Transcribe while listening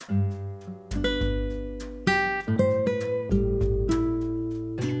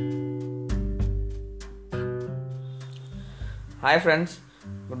Hi friends,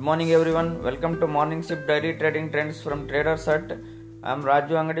 good morning everyone. Welcome to Morning Sip Daily Trading Trends from Traders Hut. I am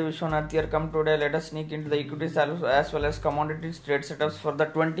Raju Angadi Vishwanath here. Come today, let us sneak into the equities as well as commodities trade setups for the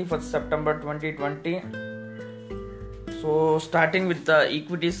 21st September 2020. So starting with the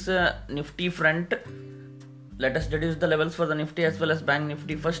equities Nifty front, let us deduce the levels for the Nifty as well as Bank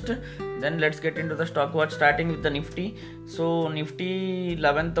Nifty first. Then let's get into the stock watch starting with the Nifty. So Nifty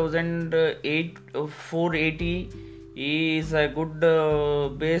 11,480 is a good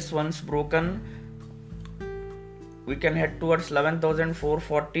base. Once broken, we can head towards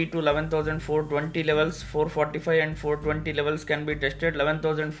 11,440 to 11,420 levels. 445 and 420 levels can be tested.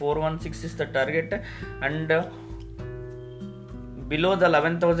 11,416 is the target, and below the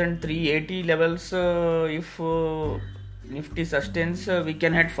 11,380 levels, if Nifty sustains, we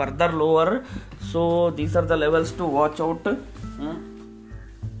can head further lower. So these are the levels to watch out.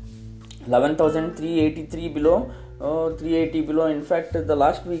 11,383 below, 380 below. In fact, the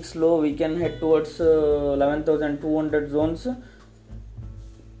last week's low, we can head towards 11,200 zones.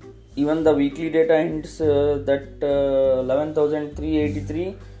 Even the weekly data hints that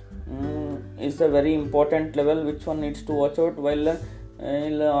 11,383 is a very important level which one needs to watch out. While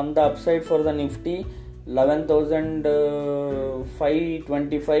on the upside for the Nifty,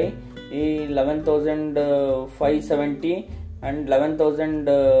 11,525, 11,570 and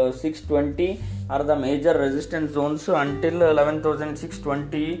 11,620 are the major resistance zones until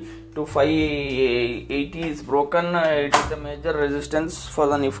 11,620 to 580 is broken. It is a major resistance for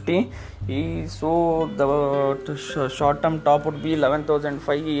the Nifty. So the short term top would be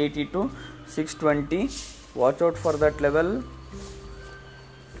 11,580 to 620. Watch out for that level.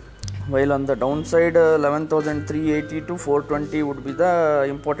 While on the downside, 11,380 to 420 would be the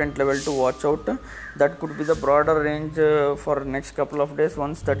important level to watch out. That could be the broader range for next couple of days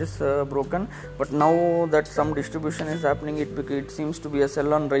once that is broken. But now that some distribution is happening, it seems to be a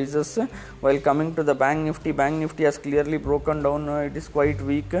sell on rises. While coming to the Bank Nifty has clearly broken down. It is quite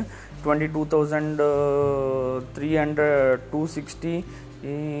weak. 22,300, 260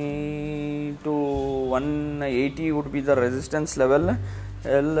 to 180 would be the resistance level.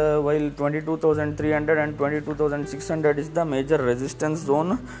 While 22,300 and 22,600 is the major resistance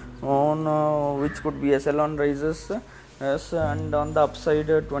zone on which could be a sell on rises. Yes, and on the upside,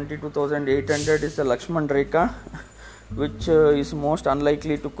 22,800 is a Lakshman Rekha, which is most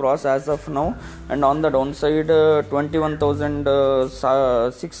unlikely to cross as of now. And on the downside,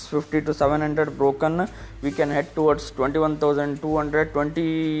 21,650 to 700 broken, we can head towards 21,200,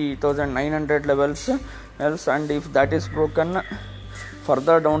 20,900 levels. Else, and if that is broken,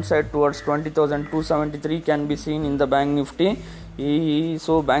 further downside towards 20,273 can be seen in the Bank Nifty.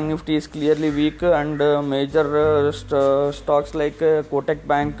 So Bank Nifty is clearly weak, and major stocks like Kotak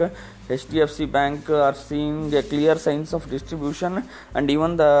Bank, HDFC Bank are seeing clear signs of distribution, and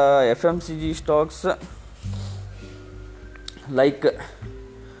even the FMCG stocks like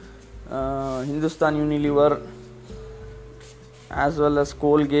Hindustan Unilever as well as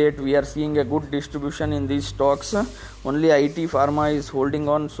Colgate, we are seeing a good distribution in these stocks. Only IT Pharma is holding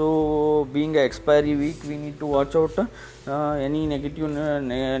on. So being an expiry week, we need to watch out. Any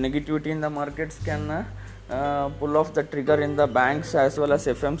negativity in the markets can pull off the trigger in the banks as well as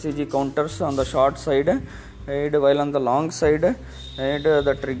FMCG counters on the short side. While on the long side,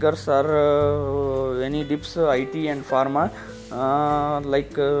 the triggers are any dips, IT and Pharma.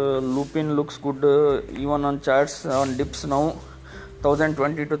 Like Lupin looks good even on charts on dips now.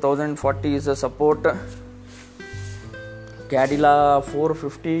 1020 to 1040 is a support. Cadila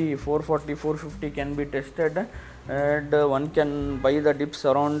 450, 440, 450 can be tested, and one can buy the dips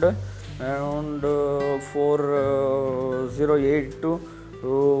around 408 to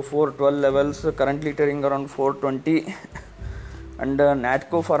 412 levels, currently trading around 420. And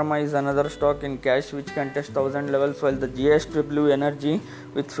Natco Pharma is another stock in cash which can test 1000 levels, while the GSW Energy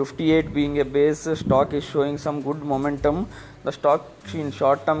with 58 being a base stock is showing some good momentum. The stock in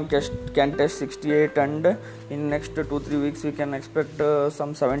short term can test 68, and in next 2-3 weeks we can expect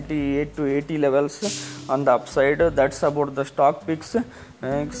some 78 to 80 levels on the upside. That's about the stock picks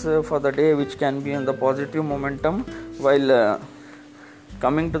for the day, which can be in the positive momentum. While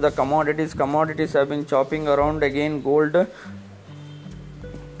coming to the commodities have been chopping around again. Gold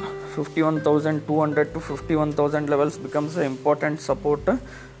 51,200 to 51,000 levels becomes an important support.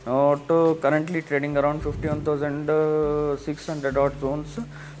 To currently trading around 51,600 odd zones.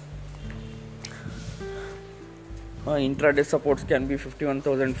 Intraday supports can be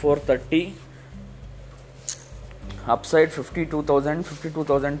 51,430. upside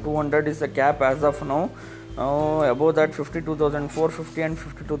 52,200 is the cap as of now. Above that 52,450 and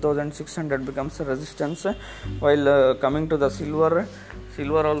 52,600 becomes a resistance. While coming to the silver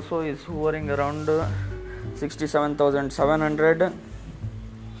also is hovering around 67,700,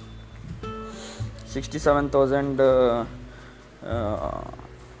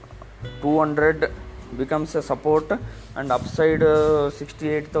 67,200 becomes a support, and upside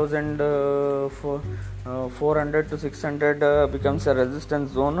 68,400 to 600 becomes a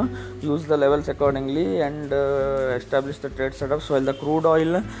resistance zone. Use the levels accordingly and establish the trade setups. While the crude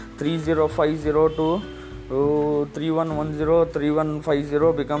oil 3050 to 3110,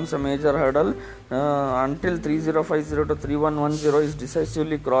 3150 becomes a major hurdle. Until 3050 to 3110 is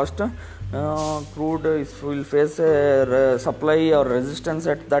decisively crossed, crude will face a supply or resistance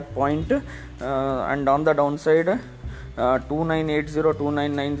at that point, and on the downside 2980,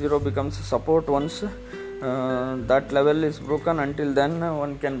 2990 becomes support. Once that level is broken, until then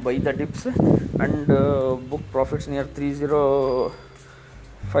one can buy the dips and book profits near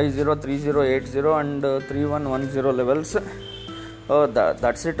 3050, 3080 and 3110 levels.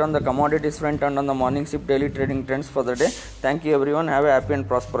 That's it on the commodities front and on the morning SIP daily trading trends for the day. Thank you everyone. Have a happy and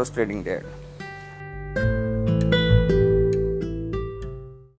prosperous trading day.